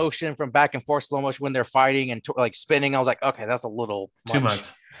slow motion from back and forth slow motion when they're fighting and like spinning. I was like, okay, that's a little It's too much. much.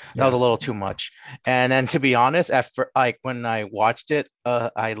 That was a Yeah. little too much. And then to be honest, like when I watched it,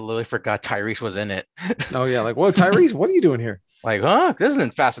 I literally forgot Tyrese was in it. Oh yeah. Like, whoa, Tyrese, what are you doing here? Like, huh? This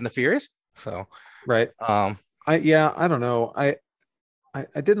isn't Fast and the Furious. So, Right. um, I don't know. I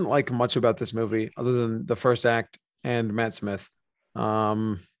didn't like much about this movie other than the first act and Matt Smith.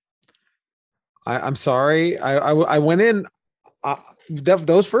 Um, I'm sorry. I went in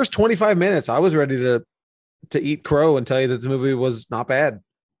those first 25 minutes. I was ready to eat crow and tell you that the movie was not bad.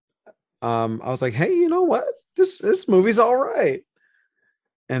 I was like, hey, you know what? This movie's all right.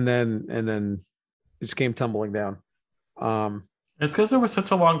 And then it just came tumbling down. Um, It's because there was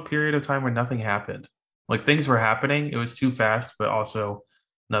such a long period of time where nothing happened. Like things were happening. It was too fast, but also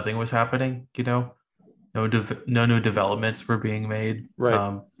nothing was happening, you know? No new developments were being made,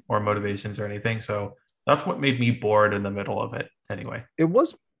 right. or motivations or anything. So that's what made me bored in the middle of it anyway. It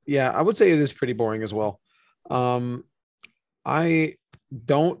was, yeah, I would say it is pretty boring as well. Um, I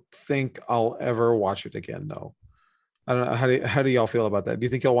don't think I'll ever watch it again though. I don't know. How do y'all feel about that? Do you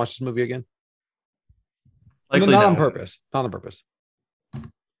think you'll watch this movie again? No, Likely not on no. purpose. Not on purpose.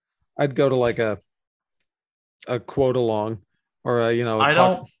 I'd go to like a quote along or I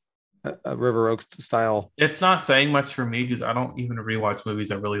don't a River Oaks style. It's not saying much for me because I don't even rewatch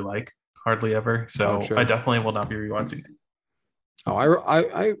movies I really like hardly ever. Oh, So I true. definitely will not be rewatching it. Oh, I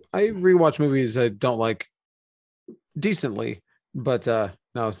rewatch movies I don't like decently, but no,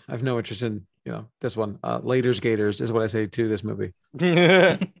 I have no interest in this one. Laters Gators is what I say to this movie.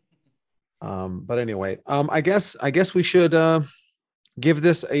 But anyway, I guess we should give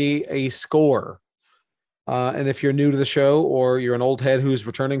this a score. And if you're new to the show or you're an old head who's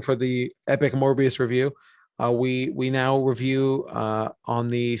returning for the epic Morbius review, we now review on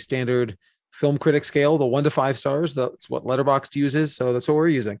the standard film critic scale, the 1 to 5 stars. That's what Letterboxd uses, so that's what we're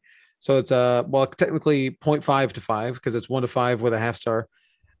using. So it's well, technically 0.5 to 5 because it's 1 to 5 with a half star.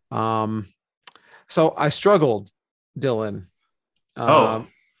 So I struggled, Dylan, Oh,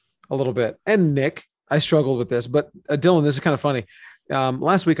 a little bit, and Nick. I struggled with this, but Dylan, this is kind of funny.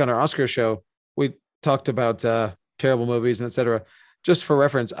 Last week on our Oscar show, we talked about terrible movies and etc. Just for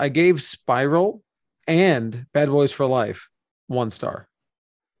reference, I gave Spiral and Bad Boys for Life 1 star.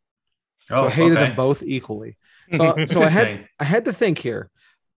 So I hated them okay. both equally. So Interesting. I had to think here.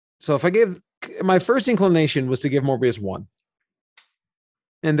 So if I gave my first inclination was to give Morbius 1.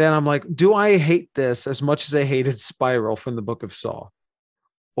 And then I'm like, do I hate this as much as I hated Spiral from the Book of Saw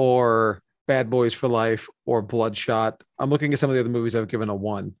or Bad Boys for Life or Bloodshot? I'm looking at some of the other movies I've given a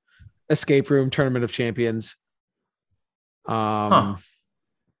 1. Escape Room, Tournament of Champions. Huh.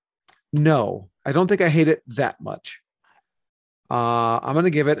 No, I don't think I hate it that much. I'm going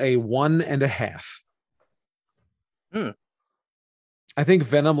to give it a 1.5. Hmm. I think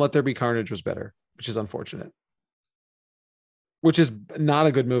Venom Let There Be Carnage was better, which is unfortunate. Which is not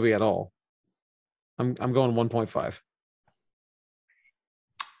a good movie at all. I'm going 1.5.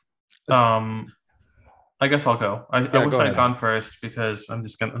 I guess I'll go. I Yeah, wish go I'd ahead. gone first because I'm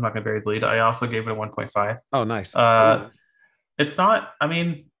not gonna bury the lead. I also gave it a 1.5. Oh, nice. It's not, I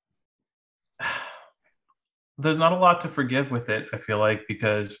mean, there's not a lot to forgive with it, I feel like,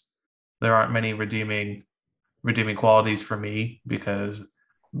 because there aren't many redeeming qualities for me, because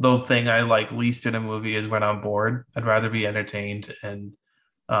the thing I like least in a movie is when I'm bored. I'd rather be entertained and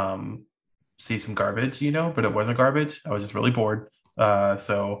um see some garbage, but it wasn't garbage. I was just really bored.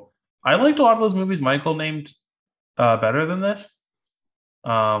 So I liked a lot of those movies Michael named better than this.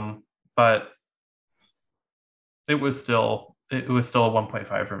 But it was still a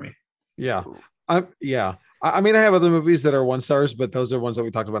 1.5 for me. Yeah. Yeah. I mean, I have other movies that are 1 stars, but those are ones that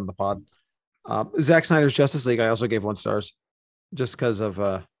we talked about in the pod. Zack Snyder's Justice League, I also gave 1 stars just because of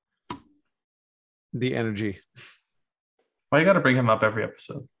the energy. Why you got to bring him up every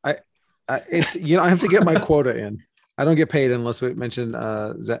episode? It's I have to get my quota in. I don't get paid unless we mention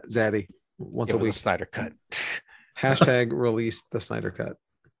Zaddy once a week. Snyder cut. Hashtag release the Snyder cut.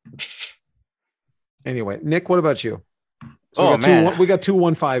 Anyway, Nick, what about you? So we got 2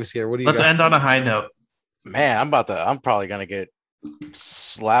 1.5s here. What do you? Let's got? end on a high note. Man, I'm probably gonna get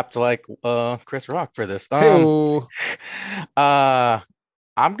slapped like Chris Rock for this. I'm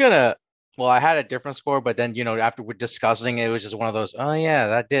gonna. Well, I had a different score, but then after we're discussing it, it was just one of those. Oh yeah,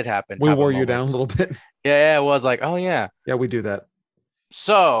 that did happen. We wore you down a little bit. Yeah, it was like, oh yeah. Yeah, we do that.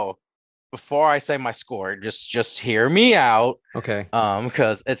 So before I say my score, just hear me out. Okay.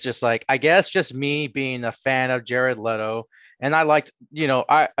 Because it's just like, I guess just me being a fan of Jared Leto, and I liked,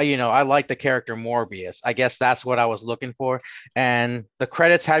 I liked the character Morbius. I guess that's what I was looking for. And the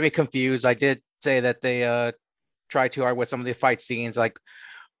credits had me confused. I did say that they tried too hard with some of the fight scenes. Like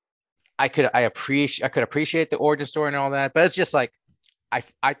I could appreciate the origin story and all that, but it's just like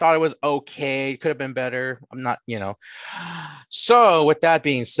I thought it was okay. It could have been better. I'm not. So with that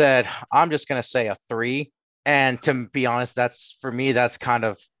being said, I'm just gonna say a 3. And to be honest, that's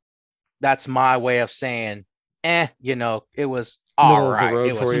my way of saying, it was all right.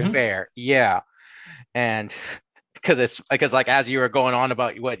 It was fair. Yeah. And because like as you were going on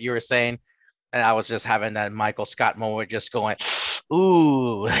about what you were saying, and I was just having that Michael Scott moment, just going,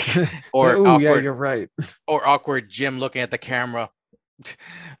 ooh, or ooh, awkward, yeah, you're right. Or awkward Jim looking at the camera.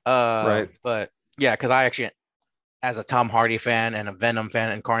 Right. But yeah, because I actually, as a Tom Hardy fan and a Venom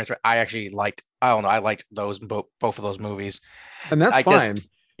fan and Carnage, I actually liked. I don't know. I liked those both of those movies, and that's fine.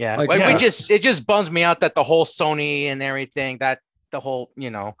 Yeah, it just bums me out that the whole Sony and everything, that the whole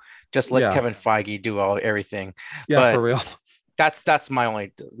just let Kevin Feige do everything. Yeah, but for real. That's my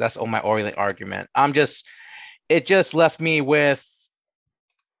only argument. It just left me with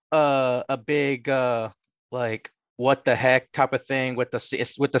a big like what the heck type of thing with the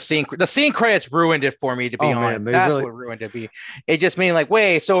scene credits ruined it for me, to be honest. That's what ruined it. It just mean like,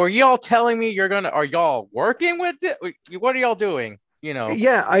 wait, so are y'all telling me are y'all working with it? What are y'all doing?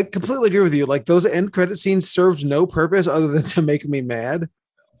 Yeah, I completely agree with you. Like those end credit scenes served no purpose other than to make me mad.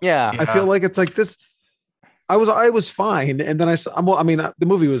 Yeah. I feel like it's like this. I was fine, and then the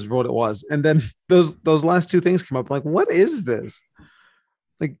movie was what it was, and then those last 2 things come up. Like, what is this?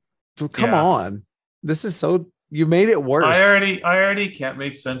 Like, come on, this is so. You made it worse. I already can't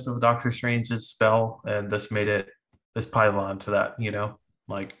make sense of Doctor Strange's spell, and this made it this pile on to that.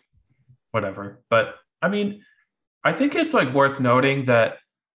 Like whatever. But I mean, I think it's like worth noting that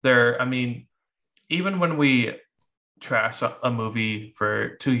even when we trash a movie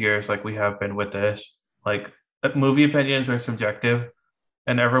for 2 years, like we have been with this, like movie opinions are subjective,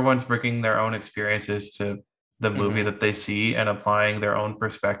 and everyone's bringing their own experiences to the movie that they see and applying their own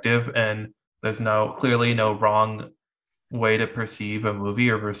perspective. And there's clearly no wrong way to perceive a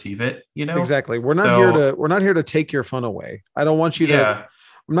movie or receive it. Exactly. We're not here to take your fun away. I don't want you to.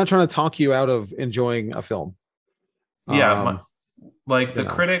 I'm not trying to talk you out of enjoying a film. Yeah, the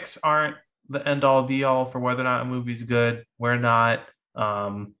critics aren't the end all be all for whether or not a movie's good. We're not.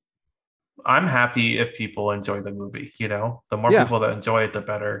 I'm happy if people enjoy the movie. The more people that enjoy it, the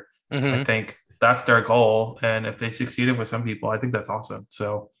better. I think that's their goal, and if they succeeded with some people, I think that's awesome.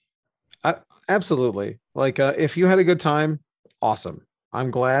 So, absolutely. Like, if you had a good time, awesome.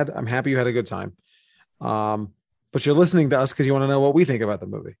 I'm glad. I'm happy you had a good time. But you're listening to us because you want to know what we think about the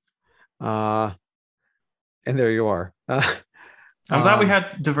movie. And there you are. I'm glad we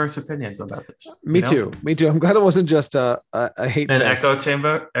had diverse opinions about this. Me too. I'm glad it wasn't just a hate an fest.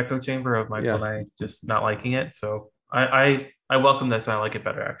 echo chamber of Michael and I just not liking it. So I welcome this and I like it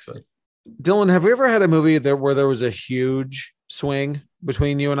better actually. Dylan, have we ever had a movie where there was a huge swing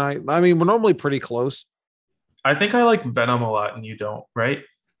between you and I? I mean, we're normally pretty close. I think I like Venom a lot and you don't, right?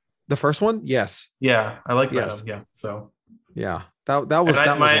 The first one, yes, Yeah, I like yes, Venom. Yeah, so yeah. That was and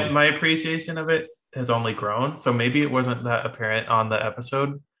that was one. my appreciation of it has only grown. So maybe it wasn't that apparent on the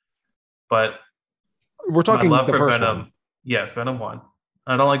episode, but We're my talking love the for first Venom, one. yes, Venom 1.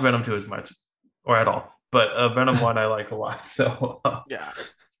 I don't like Venom 2 as much or at all, but Venom 1 I like a lot. So Yeah.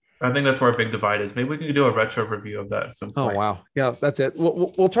 I think that's where a big divide is. Maybe we can do a retro review of that at some Oh point. wow, yeah, that's it.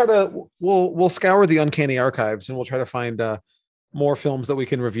 We'll try to we'll scour the uncanny archives and we'll try to find more films that we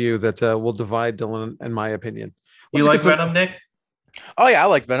can review that will divide Dylan and my opinion. You Let's like get some- Venom, Nick? Oh yeah, I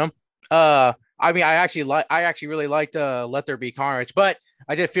like Venom. I mean, I actually really liked Let There Be Carnage, but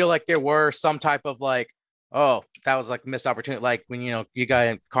I did feel like there were some type of like, oh, that was like missed opportunity. Like when you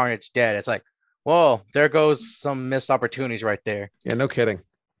got Carnage dead, it's like, whoa, there goes some missed opportunities right there. Yeah, no kidding.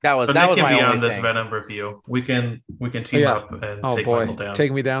 That was So that Nick was can my be only on this thing. Venom review. We can team Yeah. up and Oh take boy, Michael down.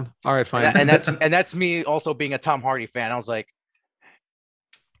 take me down. All right, fine. And that's me also being a Tom Hardy fan. I was like,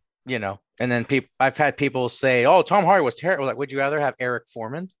 and then I've had people say, "Oh, Tom Hardy was terrible." Like, would you rather have Eric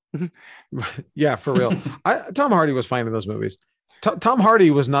Foreman? Yeah, for real. Tom Hardy was fine in those movies. Tom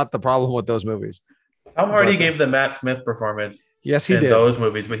Hardy was not the problem with those movies. Tom Hardy But, gave the Matt Smith performance Yes, he in did. those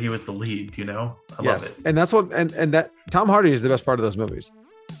movies, but he was the lead. I Yes, love it. and that's what and that Tom Hardy is the best part of those movies.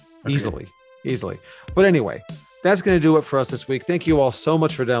 Agreed. Easily. But anyway, that's going to do it for us this week. Thank you all so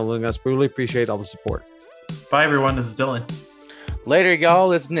much for downloading us. We really appreciate all the support. Bye, everyone. This is Dylan. Later,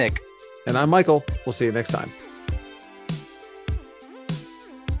 y'all. It's Nick. And I'm Michael. We'll see you next time.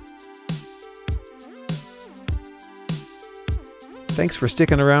 Thanks for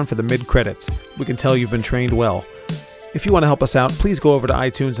sticking around for the mid-credits. We can tell you've been trained well. If you want to help us out, please go over to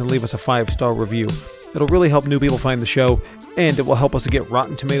iTunes and leave us a 5-star review. It'll really help new people find the show, and it will help us to get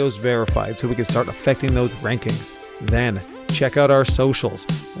Rotten Tomatoes verified so we can start affecting those rankings. Then, check out our socials.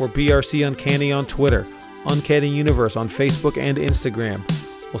 We're BRC Uncanny on Twitter, Uncanny Universe on Facebook and Instagram.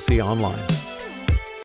 We'll see you online.